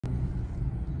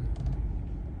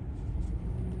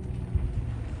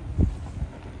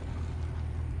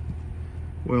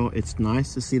Well, it's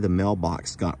nice to see the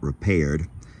mailbox got repaired.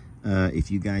 If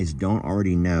you guys don't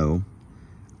already know,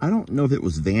 I don't know if it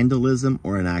was vandalism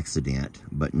or an accident,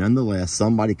 but nonetheless,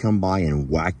 somebody come by and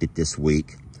whacked it this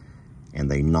week,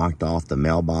 and they knocked off the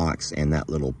mailbox and that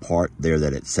little part there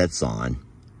that it sets on.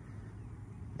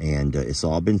 And it's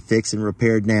all been fixed and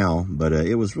repaired now, but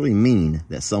it was really mean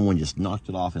that someone just knocked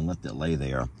it off and left it lay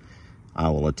there. I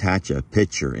will attach a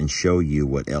picture and show you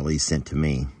what Ellie sent to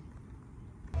me.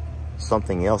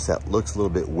 Something else that looks a little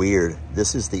bit weird.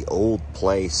 This is the old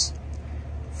place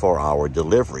for our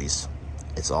deliveries.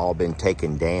 It's all been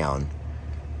taken down,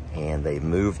 and they've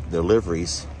moved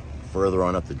deliveries further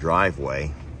on up the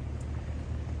driveway,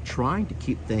 trying to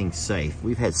keep things safe.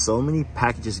 We've had so many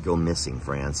packages go missing,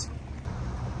 friends.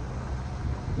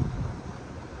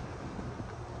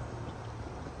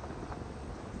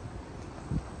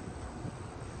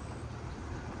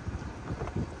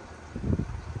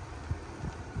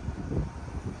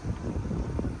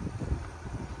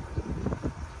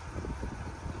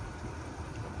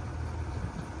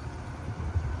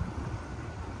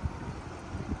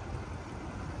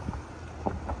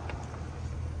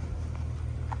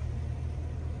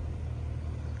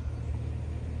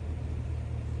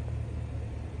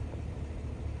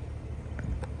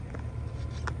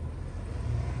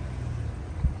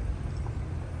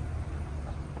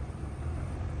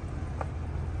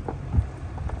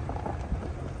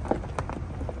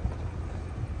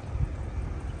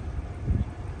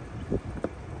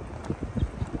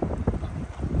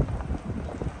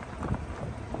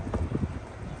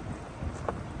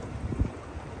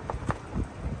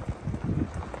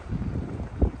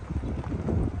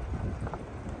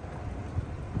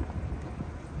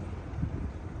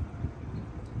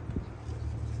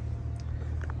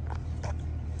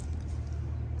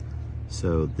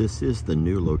 So this is the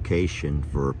new location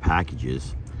for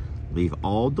packages. Leave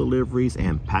all deliveries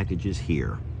and packages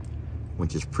here,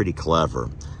 which is pretty clever.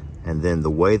 And then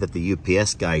the way that the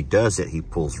UPS guy does it, he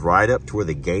pulls right up to where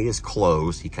the gate is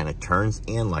closed. He kind of turns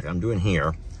in like I'm doing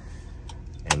here.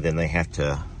 And then they have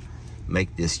to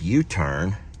make this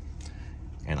U-turn.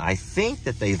 And I think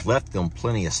that they've left them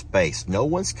plenty of space. No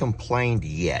one's complained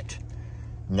yet.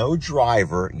 No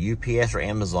driver, UPS or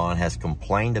Amazon, has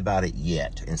complained about it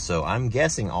yet. And so I'm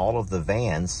guessing all of the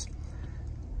vans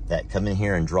that come in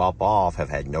here and drop off have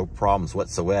had no problems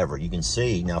whatsoever. You can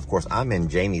see, now of course I'm in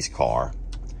Jamie's car,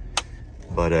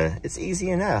 but it's easy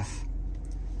enough.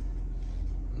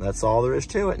 That's all there is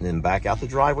to it. And then back out the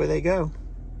driveway they go.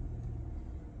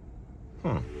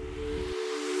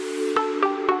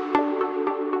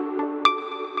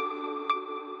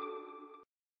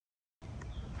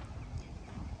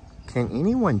 Can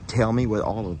anyone tell me what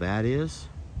all of that is?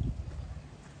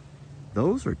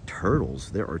 Those are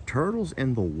turtles. There are turtles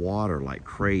in the water like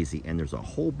crazy, and there's a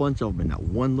whole bunch of them in that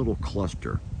one little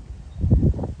cluster.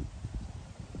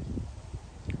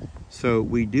 So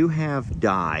we do have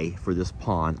dye for this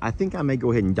pond. I think I may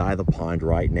go ahead and dye the pond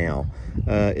right now.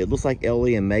 It looks like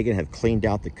Ellie and Megan have cleaned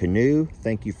out the canoe.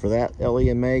 Thank you for that, Ellie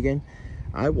and Megan.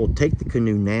 I will take the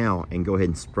canoe now and go ahead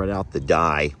and spread out the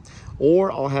dye.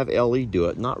 Or I'll have Ellie do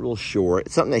it, not real sure.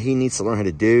 It's something that he needs to learn how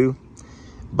to do,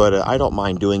 but I don't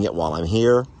mind doing it while I'm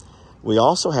here. We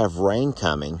also have rain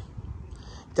coming.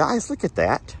 Guys, look at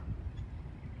that.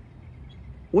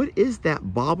 What is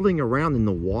that bobbling around in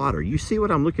the water? You see what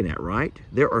I'm looking at, right?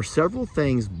 There are several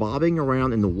things bobbing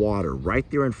around in the water right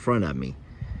there in front of me.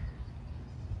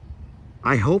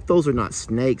 I hope those are not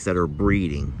snakes that are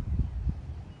breeding.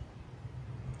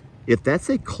 If that's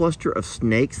a cluster of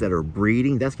snakes that are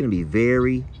breeding, that's going to be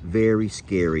very, very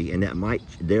scary. And that might,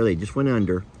 there they just went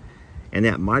under. And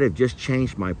that might have just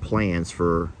changed my plans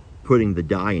for putting the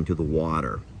dye into the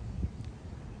water.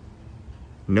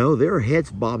 No, there are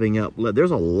heads bobbing up.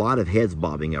 There's a lot of heads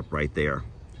bobbing up right there.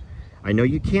 I know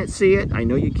you can't see it. I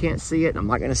know you can't see it. I'm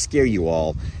not going to scare you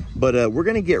all. But we're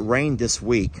going to get rain this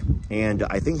week. And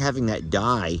I think having that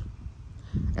dye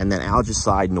and then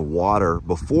algicide in the water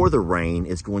before the rain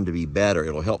is going to be better.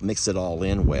 It'll help mix it all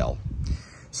in well.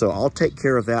 So I'll take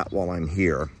care of that while I'm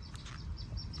here.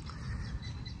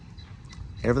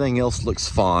 Everything else looks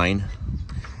fine.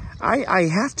 I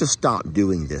have to stop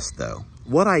doing this though.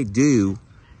 What I do,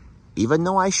 even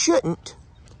though I shouldn't,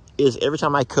 is every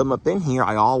time I come up in here,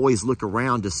 I always look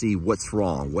around to see what's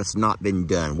wrong, what's not been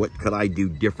done, what could I do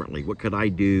differently, what could I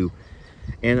do.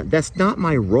 And that's not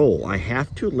my role. I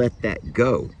have to let that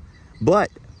go. But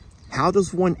how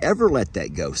does one ever let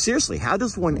that go? Seriously, how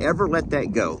does one ever let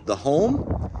that go? The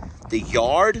home, the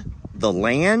yard, the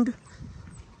land,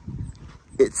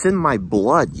 it's in my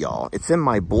blood, y'all. It's in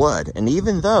my blood. And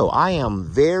even though I am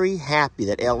very happy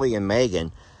that Ellie and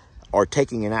Megan are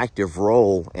taking an active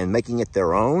role and making it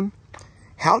their own,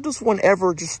 how does one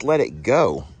ever just let it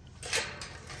go?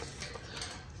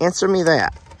 Answer me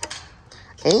that.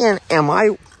 And am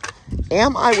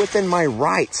I within my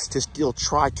rights to still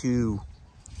try to,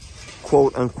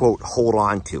 quote unquote, hold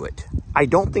on to it? I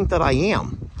don't think that I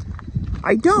am.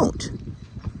 I don't.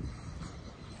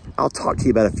 I'll talk to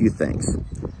you about a few things.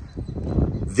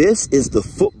 This is the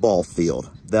football field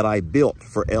that I built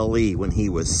for L.E. when he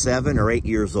was 7 or 8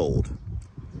 years old.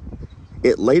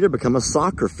 It later became a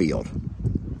soccer field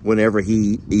whenever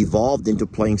he evolved into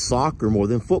playing soccer more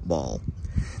than football.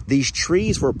 These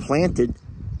trees were planted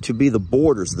to be the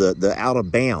borders, the out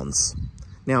of bounds.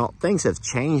 Now, things have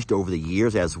changed over the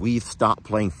years. As we've stopped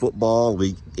playing football,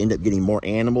 we end up getting more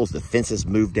animals, the fences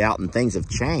moved out, and things have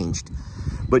changed.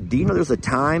 But do you know there's a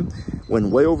time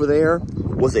when way over there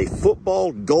was a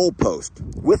football goalpost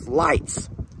with lights?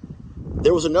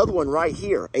 There was another one right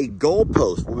here, a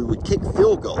goalpost where we would kick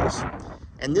field goals.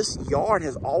 And this yard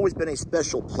has always been a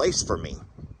special place for me.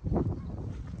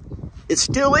 It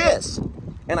still is.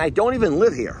 And I don't even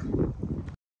live here.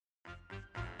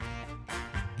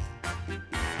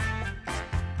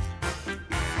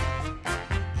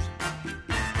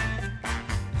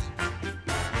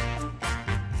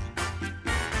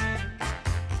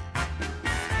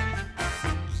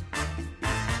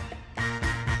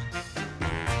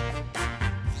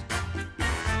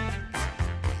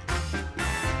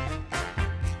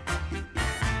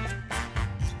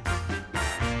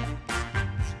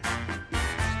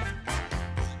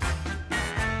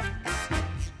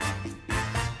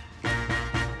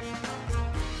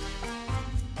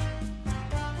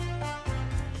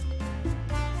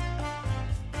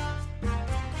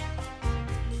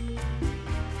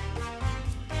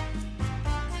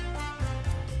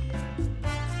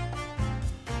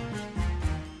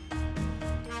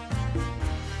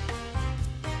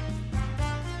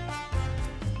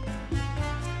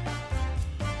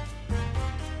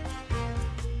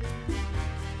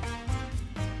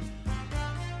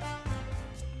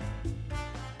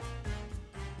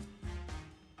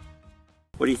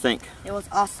 What do you think? It was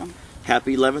awesome.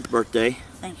 Happy 11th birthday.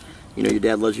 Thank you. You know your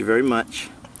dad loves you very much.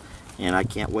 And I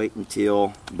can't wait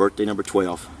until birthday number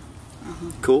 12.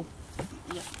 Cool?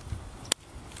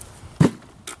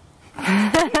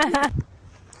 Yep.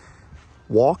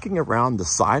 Walking around the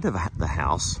side of the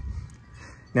house.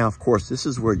 Now, of course, this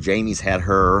is where Jamie's had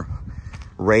her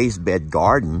raised bed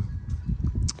garden.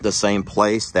 The same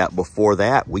place that before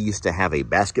that, we used to have a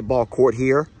basketball court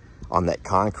here on that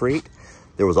concrete.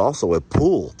 There was also a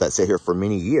pool that sat here for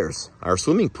many years, our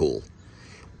swimming pool.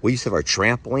 We used to have our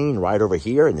trampoline right over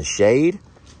here in the shade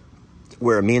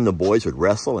where me and the boys would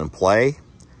wrestle and play.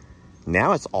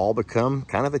 Now it's all become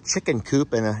kind of a chicken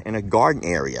coop in a garden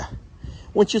area,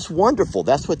 which is wonderful.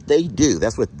 That's what they do.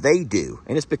 That's what they do.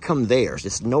 And it's become theirs.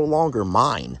 It's no longer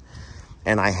mine.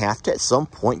 And I have to, at some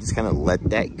point, just kind of let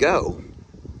that go.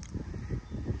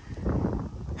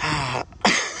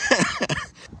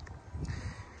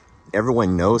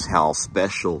 Everyone knows how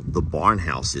special the barn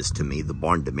house is to me, the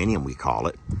barn dominium we call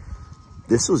it.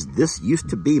 This used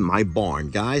to be my barn.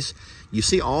 Guys, you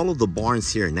see all of the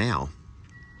barns here now,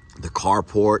 the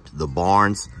carport, the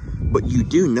barns, but you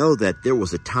do know that there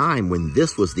was a time when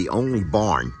this was the only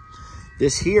barn.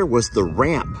 This here was the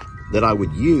ramp that I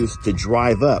would use to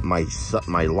drive up my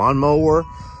lawnmower,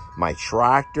 my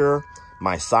tractor,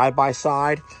 my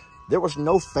side-by-side. There was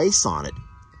no face on it.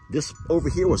 This over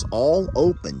here was all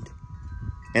opened.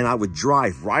 And I would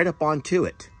drive right up onto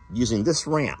it using this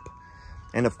ramp.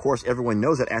 And of course, everyone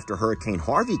knows that after Hurricane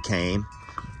Harvey came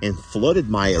and flooded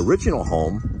my original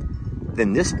home,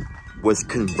 then this was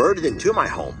converted into my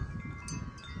home.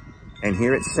 And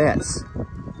here it sits.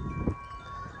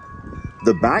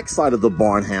 The back side of the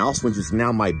barn house, which is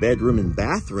now my bedroom and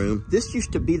bathroom, this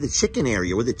used to be the chicken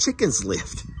area where the chickens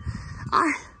lived.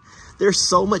 There's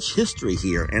so much history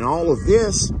here. And all of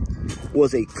this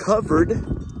was a covered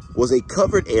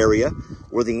area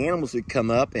where the animals would come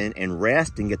up and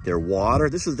rest and get their water.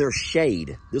 This was their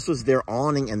shade. This was their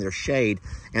awning and their shade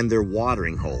and their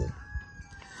watering hole.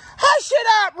 Hush it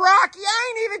up, Rocky. I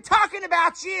ain't even talking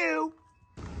about you.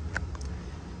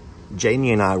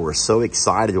 Jamie and I were so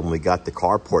excited when we got the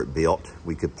carport built.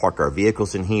 We could park our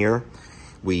vehicles in here.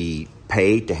 We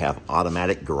paid to have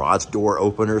automatic garage door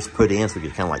openers put in so we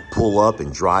could kind of like pull up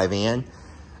and drive in.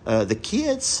 The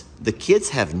kids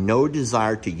have no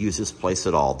desire to use this place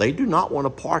at all. They do not want to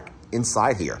park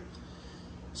inside here.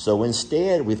 So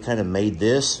instead, we've kind of made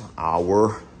this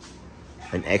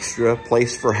an extra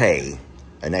place for hay,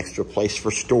 an extra place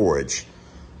for storage.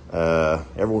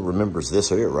 Everyone remembers this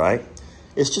here, right?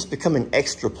 It's just become an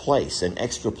extra place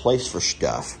for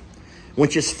stuff.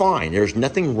 which is fine. There's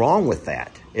nothing wrong with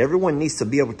that. Everyone needs to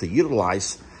be able to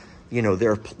utilize, you know,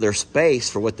 their space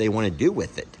for what they want to do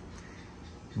with it.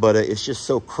 But it's just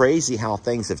so crazy how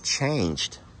things have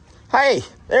changed. Hey,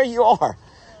 there you are.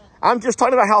 I'm just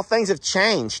talking about how things have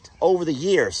changed over the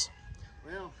years.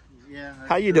 Well, yeah.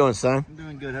 How you doing, son? I'm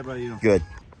doing good. How about you? Good.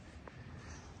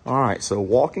 All right, so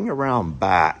walking around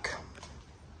back.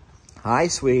 Hi,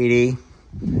 sweetie.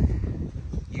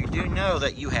 You do know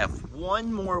that you have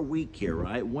one more week here,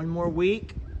 right? One more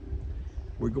week.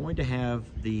 We're going to have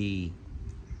Tina,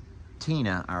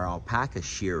 our alpaca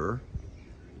shearer,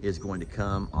 is going to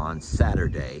come on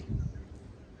Saturday,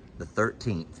 the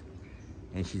 13th,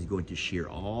 and she's going to shear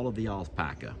all of the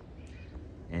alpaca.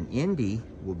 And Indy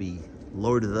will be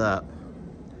loaded up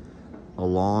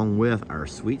along with our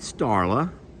sweet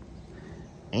Starla.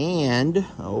 And,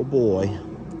 oh boy,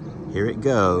 here it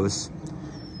goes,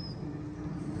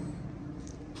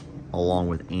 along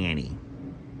with Annie.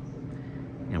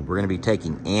 And we're going to be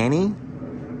taking Annie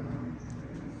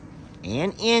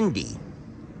and Indy,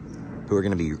 who are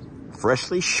going to be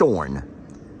freshly shorn,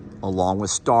 along with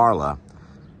Starla,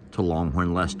 to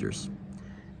Longhorn Lester's.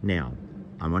 Now,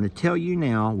 I'm going to tell you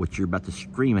now what you're about to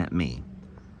scream at me.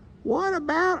 What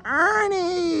about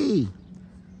Ernie?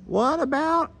 What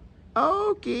about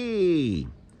Okie?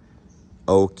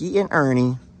 Okie and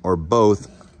Ernie are both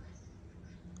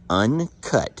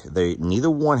uncut. Neither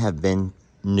one have been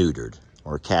neutered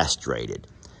or castrated.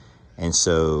 And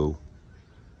so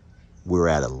we're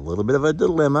at a little bit of a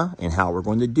dilemma in how we're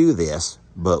going to do this,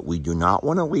 but we do not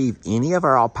want to leave any of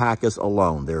our alpacas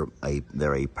alone.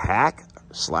 They're a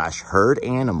pack/herd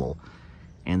animal,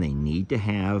 and they need to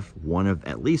have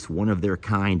at least one of their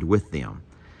kind with them.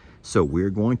 So we're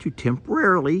going to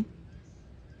temporarily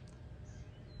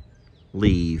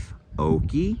leave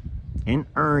Okie and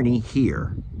Ernie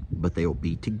here, but they will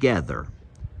be together,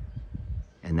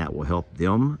 and that will help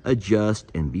them adjust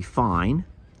and be fine.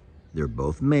 They're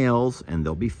both males, and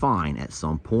they'll be fine. At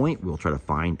some point, we'll try to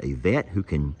find a vet who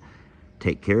can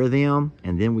take care of them,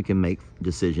 and then we can make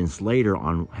decisions later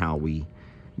on how we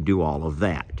do all of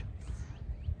that.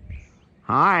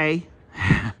 Hi.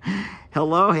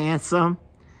 Hello, handsome.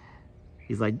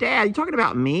 He's like, Dad, you talking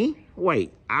about me?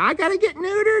 Wait, I gotta get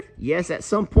neutered? Yes, at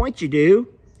some point you do.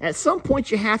 At some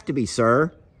point you have to be,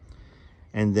 sir.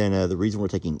 And then the reason we're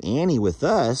taking Annie with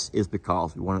us is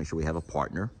because we want to make sure we have a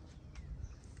partner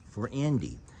for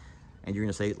Indy. And you're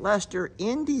going to say, Lester,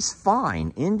 Indy's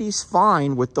fine. Indy's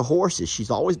fine with the horses. She's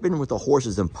always been with the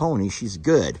horses and ponies. She's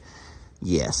good.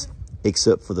 Yes,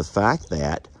 except for the fact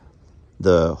that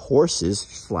the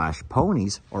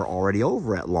horses/ponies are already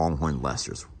over at Longhorn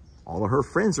Lester's. All of her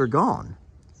friends are gone.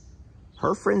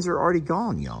 Her friends are already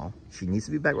gone, y'all. She needs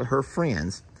to be back with her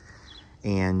friends.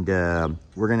 And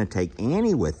we're going to take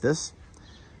Annie with us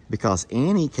because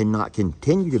Annie cannot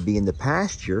continue to be in the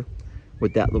pasture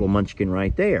with that little munchkin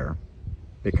right there,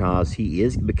 because he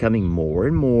is becoming more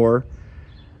and more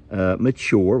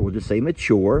mature. We'll just say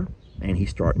mature, and he's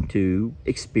starting to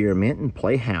experiment and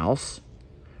play house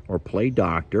or play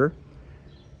doctor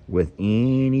with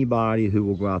anybody who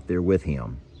will go out there with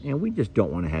him. And we just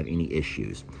don't want to have any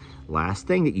issues. Last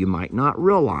thing that you might not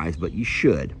realize, but you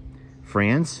should,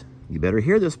 friends, you better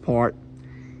hear this part.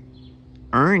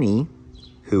 Ernie,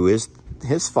 who is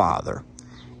his father,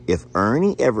 if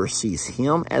Ernie ever sees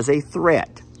him as a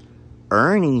threat,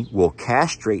 Ernie will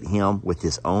castrate him with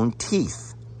his own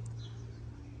teeth.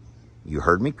 You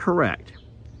heard me correct.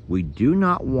 We do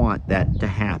not want that to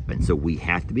happen. So we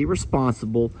have to be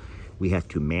responsible. We have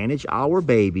to manage our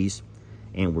babies,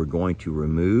 and we're going to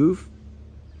remove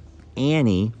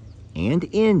Annie and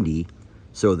Indy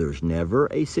so there's never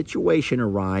a situation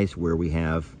arise where we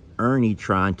have Ernie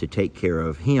trying to take care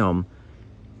of him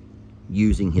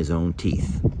using his own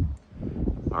teeth.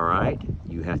 All right?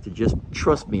 You have to just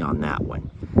trust me on that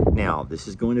one. Now, this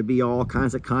is going to be all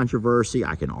kinds of controversy.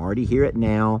 I can already hear it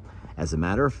now. As a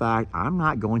matter of fact, I'm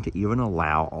not going to even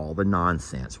allow all the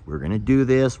nonsense. We're going to do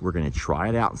this. We're going to try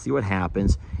it out and see what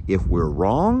happens. If we're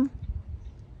wrong,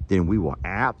 then we will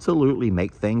absolutely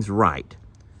make things right.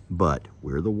 But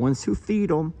we're the ones who feed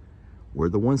them. We're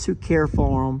the ones who care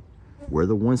for them. We're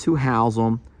the ones who house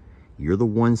them. You're the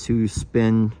ones who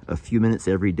spend a few minutes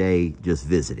every day just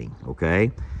visiting,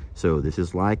 okay? So this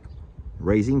is like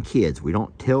raising kids. We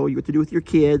don't tell you what to do with your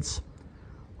kids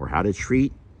or how to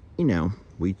treat, you know.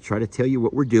 We try to tell you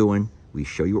what we're doing. We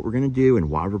show you what we're going to do and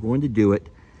why we're going to do it.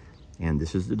 And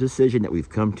this is the decision that we've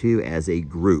come to as a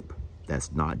group.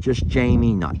 That's not just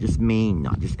Jamie, not just me,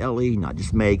 not just Ellie, not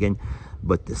just Megan,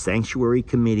 but the Sanctuary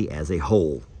Committee as a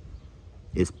whole.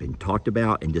 It's been talked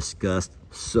about and discussed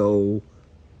so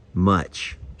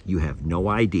much. You have no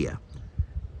idea.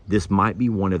 This might be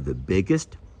one of the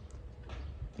biggest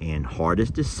and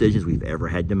hardest decisions we've ever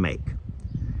had to make.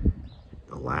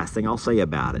 The last thing I'll say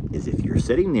about it is, if you're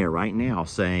sitting there right now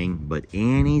saying, but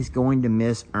Annie's going to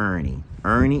miss Ernie.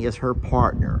 Ernie is her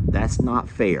partner. That's not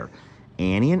fair.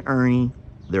 Annie and Ernie,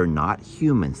 they're not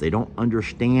humans. They don't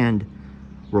understand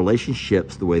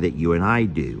relationships the way that you and I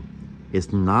do.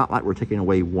 It's not like we're taking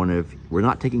away we're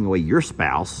not taking away your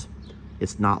spouse.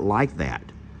 It's not like that.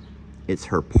 It's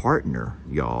her partner,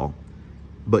 y'all.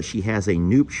 But she'll have a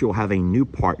new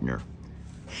partner.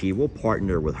 She will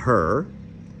partner with her,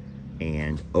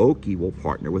 and Okie will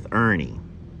partner with Ernie.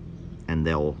 And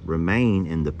they'll remain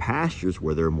in the pastures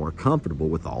where they're more comfortable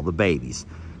with all the babies.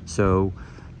 So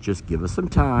just give us some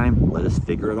time. Let us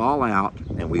figure it all out,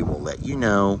 and we will let you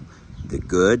know the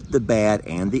good, the bad,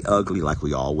 and the ugly, like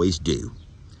we always do.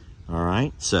 All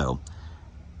right? So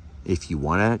if you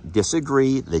want to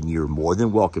disagree, then you're more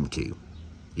than welcome to.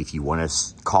 If you want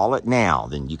to call it now,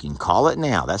 then you can call it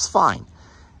now. That's fine.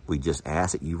 We just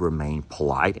ask that you remain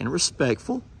polite and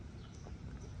respectful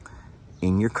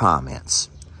in your comments.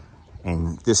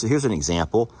 And here's an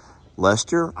example.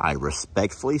 Lester, I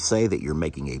respectfully say that you're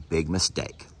making a big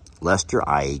mistake. Lester,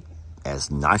 as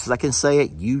nice as I can say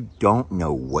it, you don't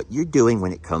know what you're doing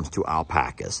when it comes to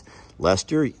alpacas.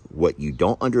 Lester, what you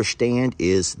don't understand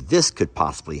is this could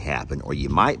possibly happen, or you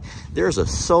might. There's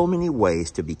so many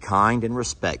ways to be kind and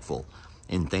respectful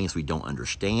in things we don't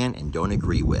understand and don't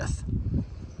agree with.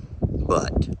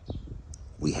 But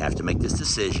we have to make this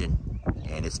decision,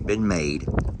 and it's been made.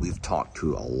 We've talked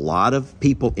to a lot of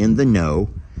people in the know,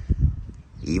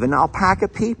 even alpaca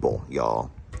people,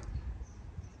 y'all.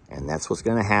 And that's what's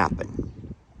going to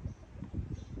happen.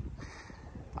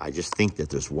 I just think that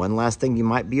there's one last thing you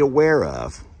might be aware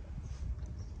of.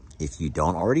 If you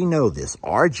don't already know this,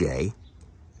 RJ,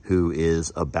 who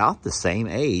is about the same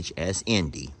age as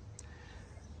Indy,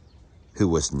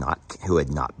 who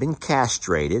had not been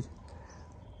castrated,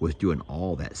 was doing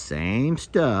all that same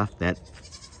stuff that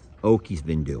Okie's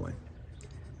been doing.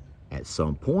 At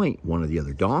some point, one of the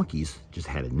other donkeys just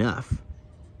had enough,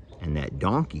 and that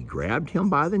donkey grabbed him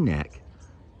by the neck,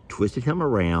 twisted him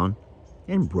around,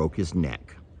 and broke his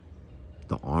neck.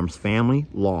 The Arms family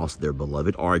lost their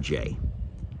beloved RJ.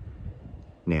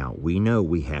 Now, we know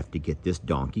we have to get this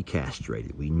donkey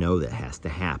castrated. We know that has to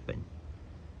happen.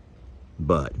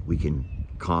 But we can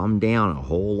calm down a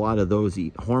whole lot of those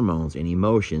hormones and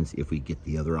emotions if we get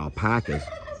the other alpacas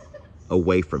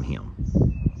away from him.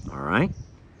 All right?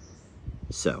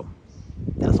 So,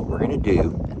 that's what we're going to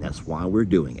do, and that's why we're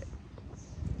doing it.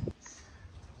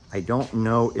 I don't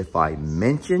know if I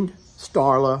mentioned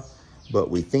Starla, but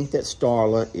we think that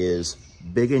Starla is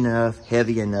big enough,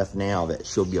 heavy enough now that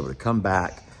she'll be able to come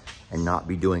back and not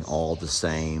be doing all the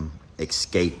same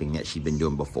escaping that she's been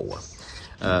doing before.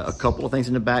 A couple of things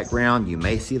in the background. You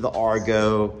may see the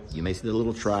Argo. You may see the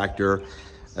little tractor.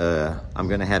 I'm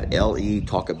going to have LE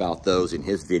talk about those in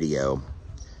his video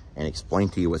and explain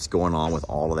to you what's going on with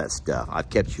all of that stuff. I've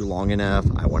kept you long enough.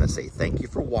 I want to say thank you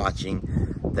for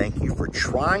watching. Thank you for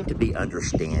trying to be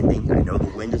understanding. I know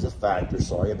the wind is a factor.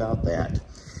 Sorry about that.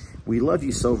 We love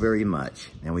you so very much,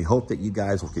 and we hope that you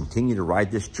guys will continue to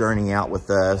ride this journey out with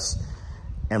us.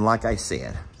 And like I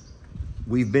said,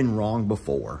 we've been wrong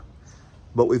before,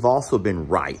 but we've also been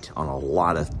right on a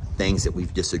lot of things that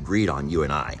we've disagreed on, you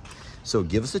and I. So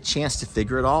give us a chance to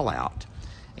figure it all out,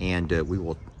 and we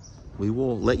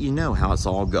will let you know how it's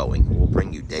all going. We'll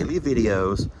bring you daily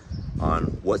videos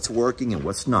on what's working and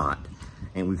what's not,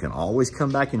 and we can always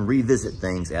come back and revisit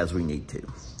things as we need to.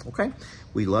 Okay?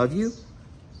 We love you.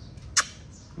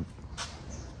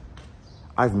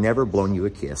 I've never blown you a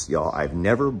kiss, y'all. I've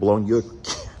never blown you a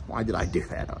kiss. Why did I do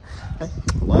that? Okay.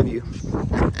 Love you.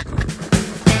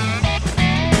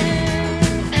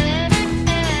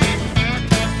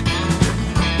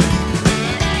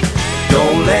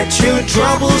 Don't let your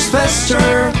troubles fester.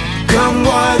 Come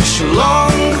watch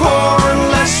Longhorn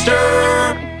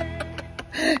Lester.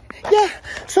 Yeah,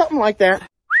 something like that.